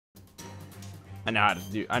I know how to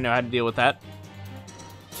do. I know how to deal with that.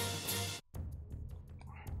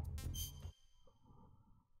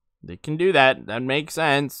 They can do that. That makes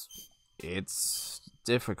sense. It's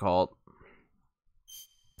difficult.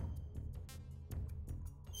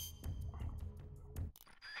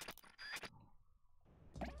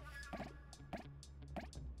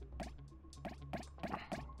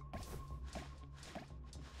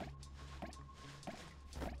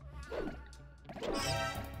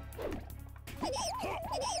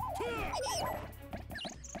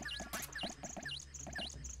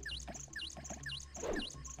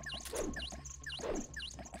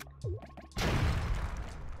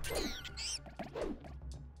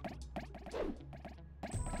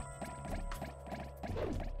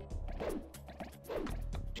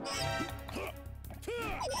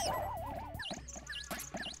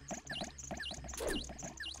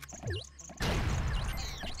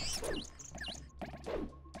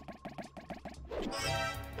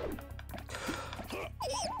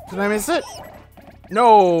 Did I miss it? No!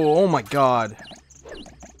 Oh my god.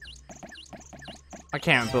 I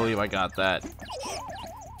can't believe I got that.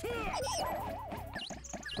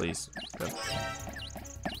 Please. Good.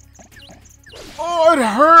 Oh, it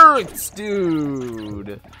hurts,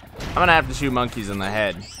 dude! I'm gonna have to shoot monkeys in the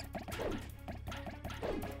head.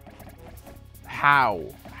 How?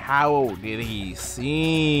 How did he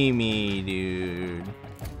see me, dude?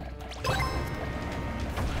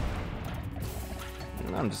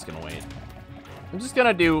 I'm just gonna wait. I'm just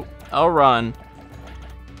gonna do a run.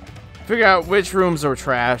 Figure out which rooms are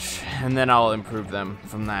trash, and then I'll improve them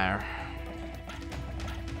from there.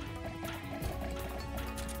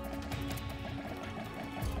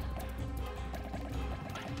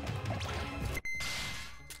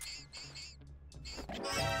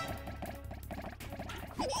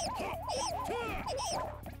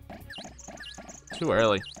 Too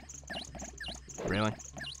early. Really?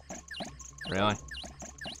 Really?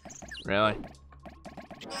 Really?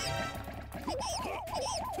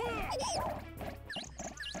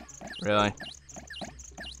 Really?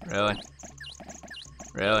 Really?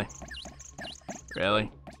 Really?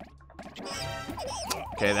 Really?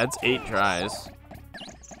 Okay, that's 8 tries.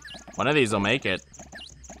 One of these will make it.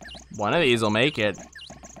 One of these will make it.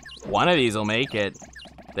 One of these will make it.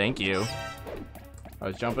 Thank you. I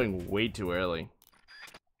was jumping way too early.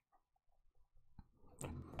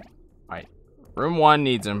 Alright. Room 1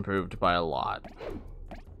 needs improved by a lot.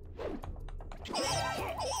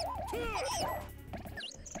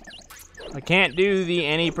 I can't do the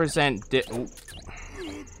any percent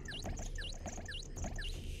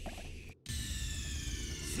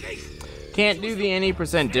can't do the any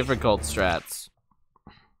percent difficult strats.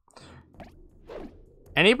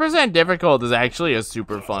 Any percent difficult is actually a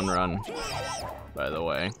super fun run, by the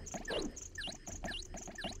way.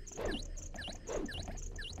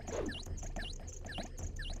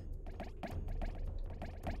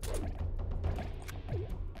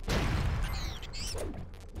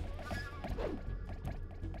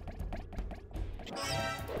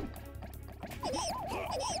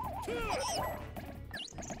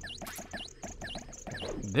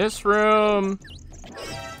 This room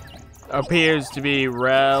appears to be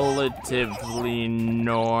relatively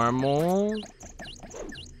normal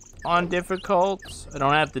on difficult. I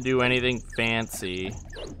don't have to do anything fancy.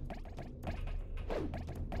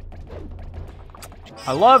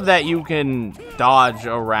 I love that you can dodge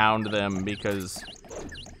around them because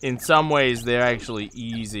in some ways they're actually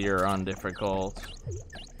easier on difficult.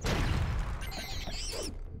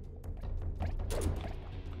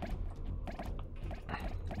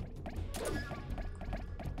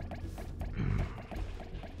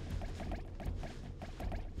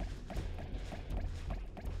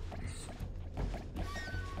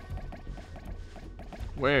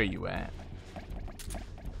 Where are you at?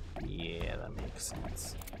 Yeah, that makes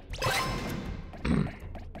sense.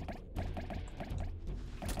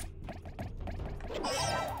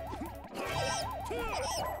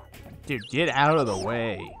 Dude, get out of the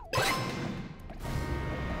way.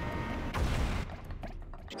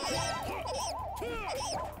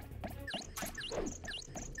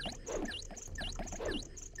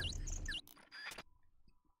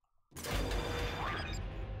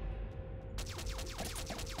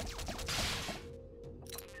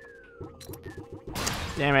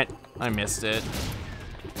 Damn it, I missed it.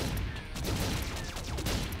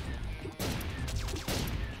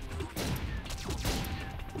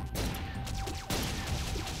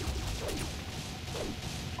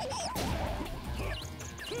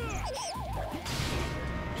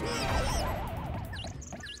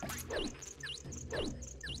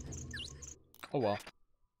 Oh well.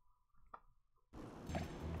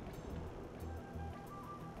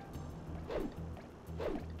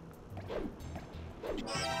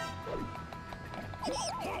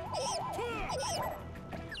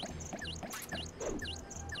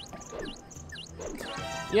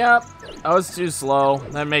 Yep, I was too slow.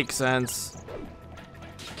 That makes sense.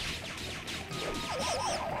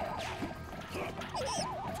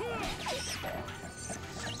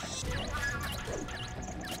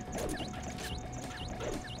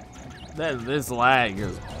 This lag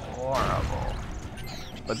is horrible.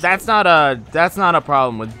 But that's not a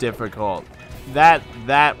problem with difficult. That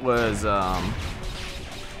was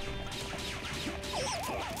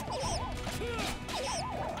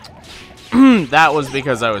that was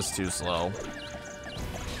because I was too slow.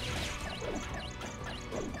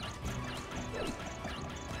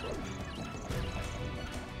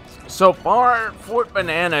 So far, Fort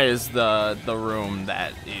Banana is the room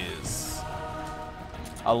that is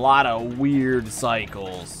a lot of weird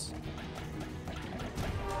cycles.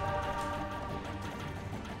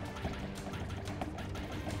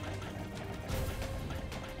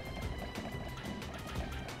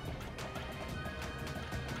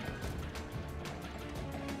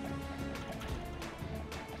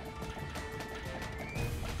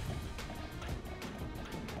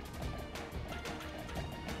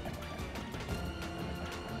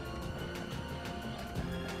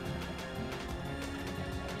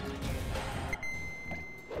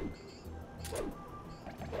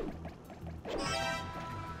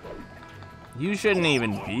 You shouldn't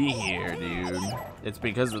even be here, dude. It's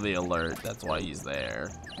because of the alert. That's why he's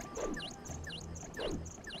there.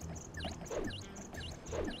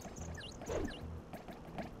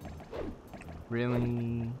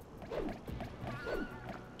 Really?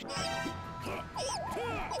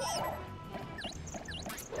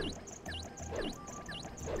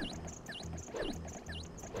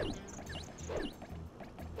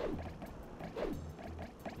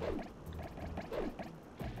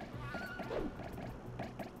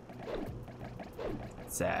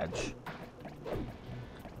 Sag.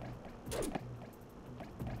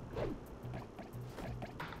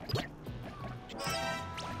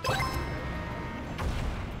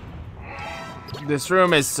 This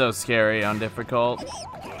room is so scary on difficult.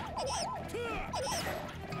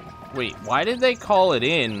 Wait, why did they call it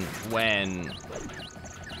in when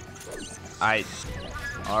I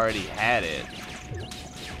already had it?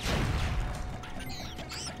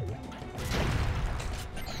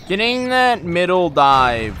 Getting that middle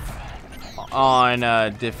dive on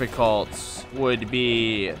difficults would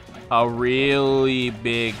be a really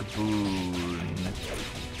big boon.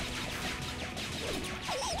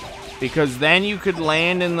 Because then you could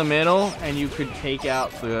land in the middle and you could take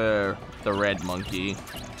out the red monkey.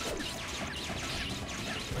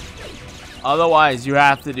 Otherwise, you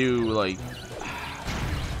have to do like...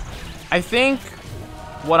 I think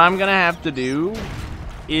what I'm gonna have to do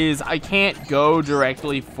is I can't go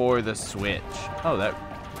directly for the switch. Oh, that...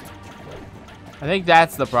 I think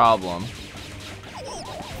that's the problem.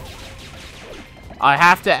 I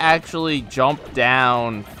have to actually jump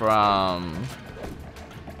down from...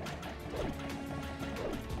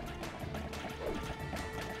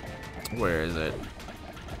 Where is it?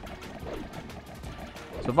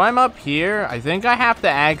 So if I'm up here, I think I have to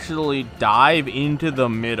actually dive into the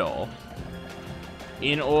middle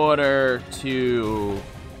in order to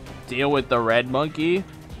deal with the red monkey,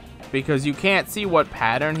 because you can't see what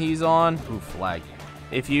pattern he's on. Ooh, flag.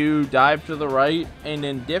 If you dive to the right and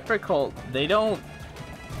in difficult, they don't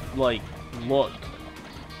like look,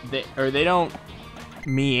 they don't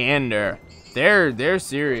meander. They're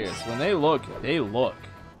serious. When they look, they look.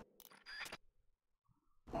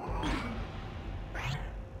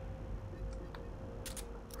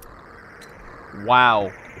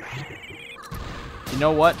 Wow. You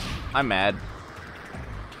know what? I'm mad.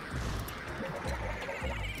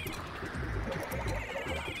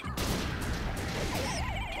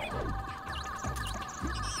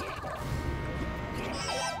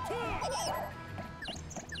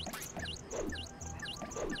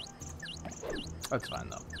 That's fine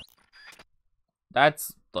though.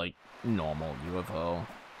 That's like normal UFO.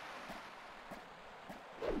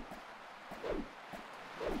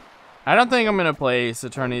 I don't think I'm gonna play Ace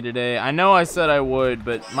Attorney today. I know I said I would,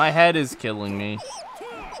 but my head is killing me.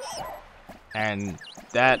 And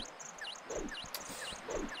that...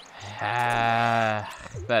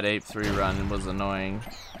 that Ape 3 run was annoying.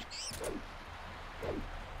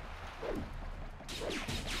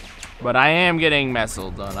 But I am getting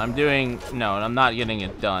Mesal done. I'm doing... No, I'm not getting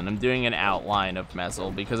it done. I'm doing an outline of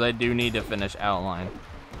Mesal because I do need to finish outline.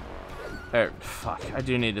 Fuck, I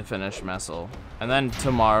do need to finish Mesal. And then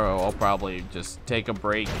tomorrow I'll probably just take a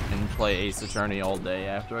break and play Ace Attorney all day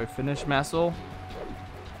after I finish Mesal.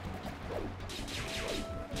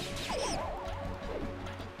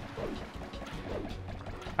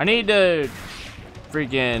 I need to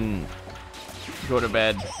freaking go to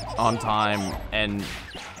bed on time and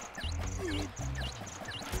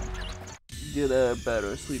get a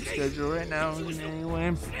better sleep schedule right now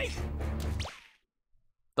anyway.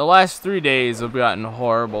 The last 3 days I've gotten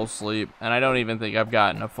horrible sleep, and I don't even think I've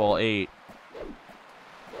gotten a full 8.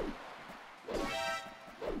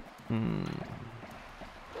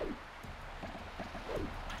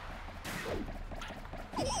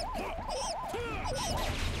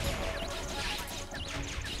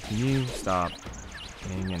 Can you stop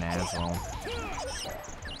being an asshole?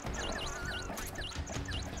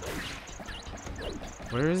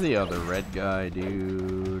 Where's the other red guy,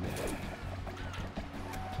 dude?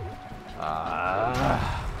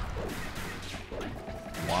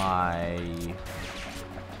 Why?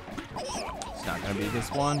 It's not gonna be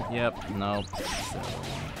this one? Yep, nope.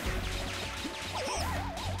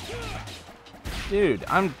 Dude,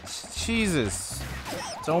 Jesus.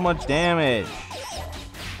 So much damage.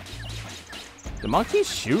 The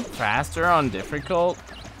monkeys shoot faster on difficult,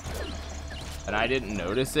 and I didn't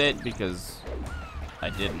notice it because I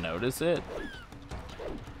didn't notice it.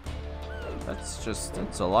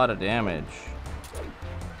 It's a lot of damage.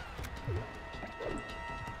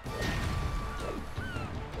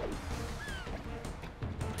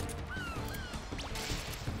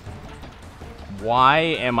 Why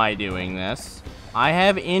am I doing this? I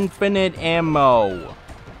have infinite ammo.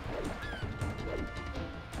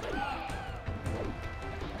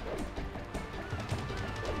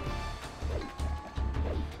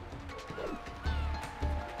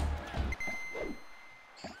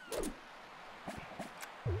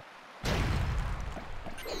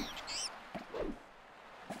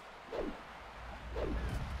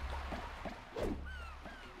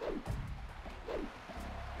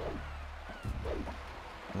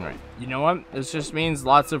 Alright, you know what? This just means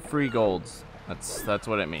lots of free golds. That's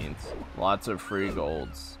what it means. Lots of free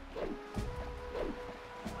golds.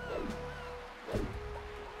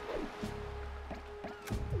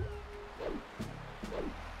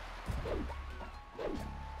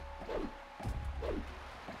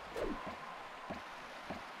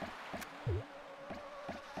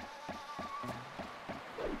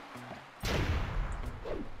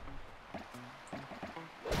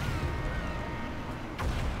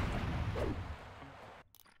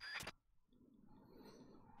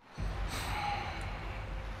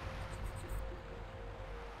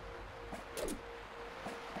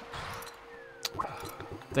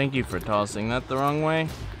 Thank you for tossing that the wrong way.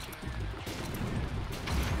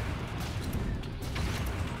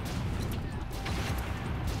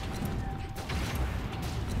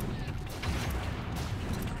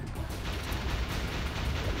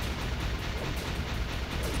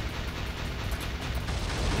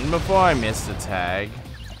 And before I missed a tag.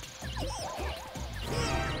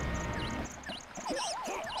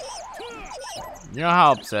 You know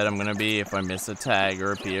how upset I'm gonna be if I miss a tag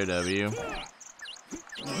or a POW?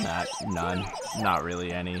 None. Not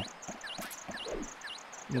really any.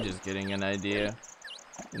 I'm just getting an idea.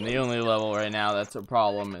 And the only level right now that's a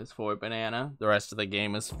problem is for Banana. The rest of the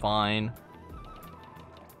game is fine.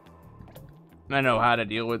 I know how to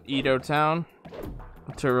deal with Edo Town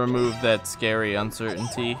to remove that scary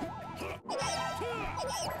uncertainty.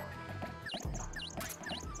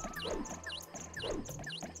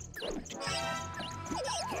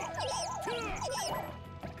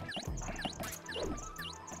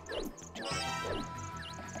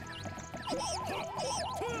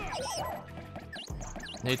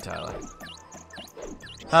 Hey, Tyler.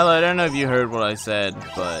 Tyler, I don't know if you heard what I said,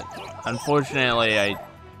 but unfortunately,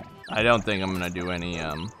 I don't think I'm gonna do any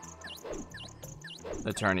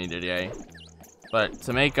attorney today. But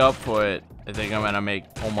to make up for it, I think I'm gonna make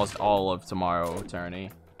almost all of tomorrow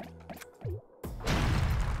attorney.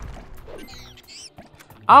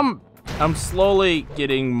 I'm slowly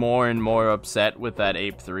getting more and more upset with that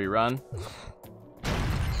Ape 3 run.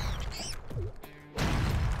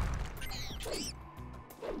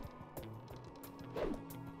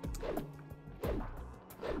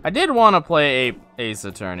 I did want to play Ace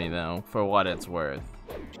Attorney, though, for what it's worth.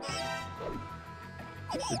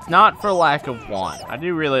 It's not for lack of want. I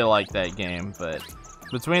do really like that game, but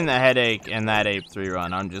between the headache and that Ape 3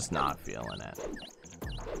 run, I'm just not feeling it.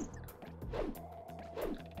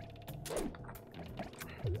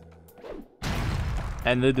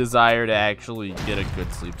 And the desire to actually get a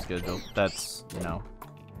good sleep schedule. That's, you know,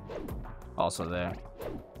 also there.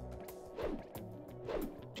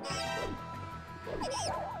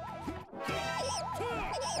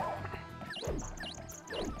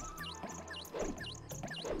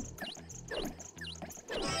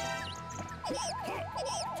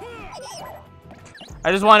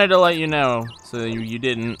 I just wanted to let you know, so you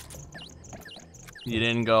didn't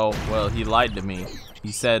go, well, he lied to me.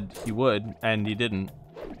 He said he would, and he didn't.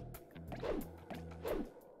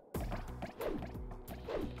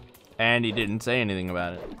 And he didn't say anything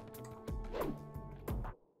about it.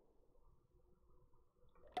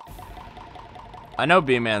 I know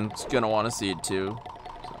B-Man's gonna want to see it too.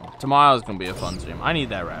 So tomorrow's gonna be a fun stream. I need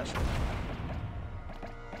that ration.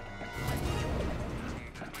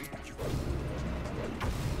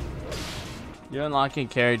 You're unlocking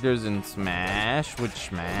characters in Smash? Which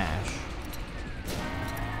Smash?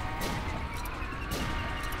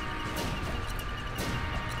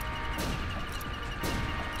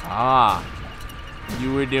 Ah,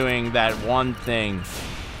 you were doing that one thing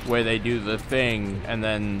where they do the thing and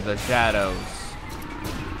then the shadows.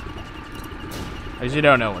 I actually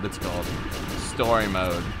don't know what it's called. Story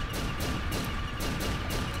mode.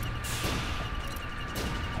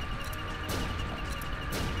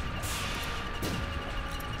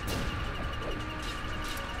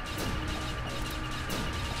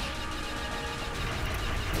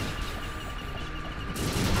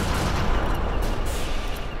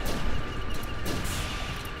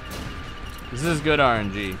 This is good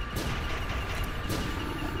RNG.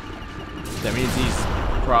 That means he's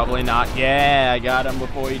probably not. Yeah, I got him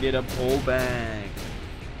before he did a pullback.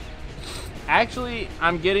 Actually,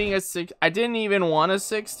 I'm getting a 6. I didn't even want a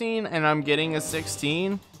 16, and I'm getting a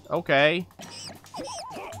 16. Okay.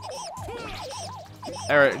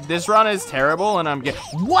 Alright, this run is terrible, and I'm getting.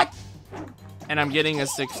 What? And I'm getting a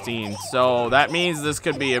 16. So that means this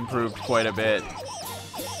could be improved quite a bit.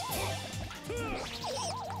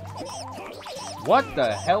 What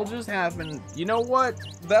the hell just happened? You know what?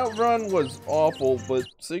 That run was awful, but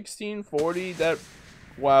 1640, that...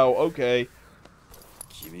 Wow, okay.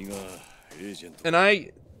 And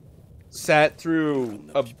I sat through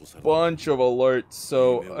a bunch of alerts,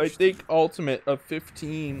 so I think ultimate of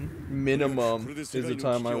 15 minimum is the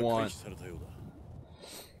time I want.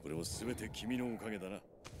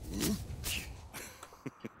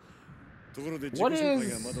 What is,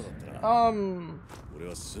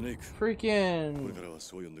 freaking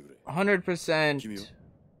 100%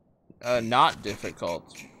 not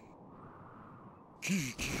difficult?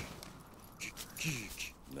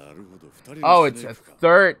 Oh, it's a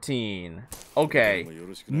 13. Okay.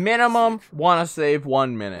 Minimum, want to save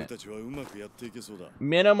 1 minute.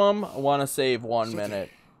 Minimum, want to save 1 minute.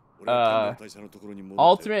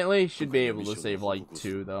 Ultimately, should be able to save like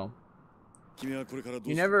 2, though.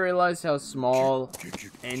 You never realized how small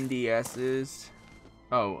NDS is?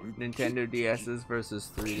 Oh, Nintendo DS's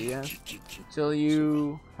versus 3DS? Till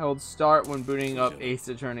you held start when booting up Ace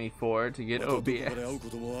Attorney 4 to get OBS.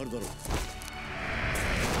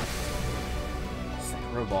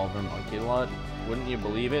 Revolver Monkey Lot? Wouldn't you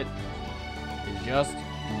believe it? It just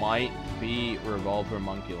might be Revolver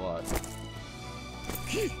Monkey Lot.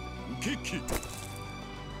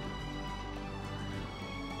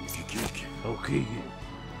 Okay.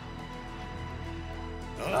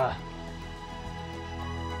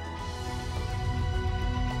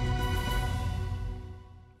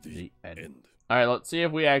 The end. Alright, let's see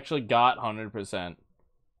if we actually got 100%.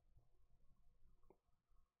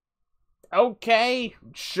 Okay,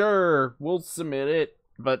 sure, we'll submit it,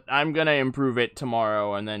 but I'm gonna improve it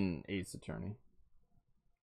tomorrow and then Ace Attorney.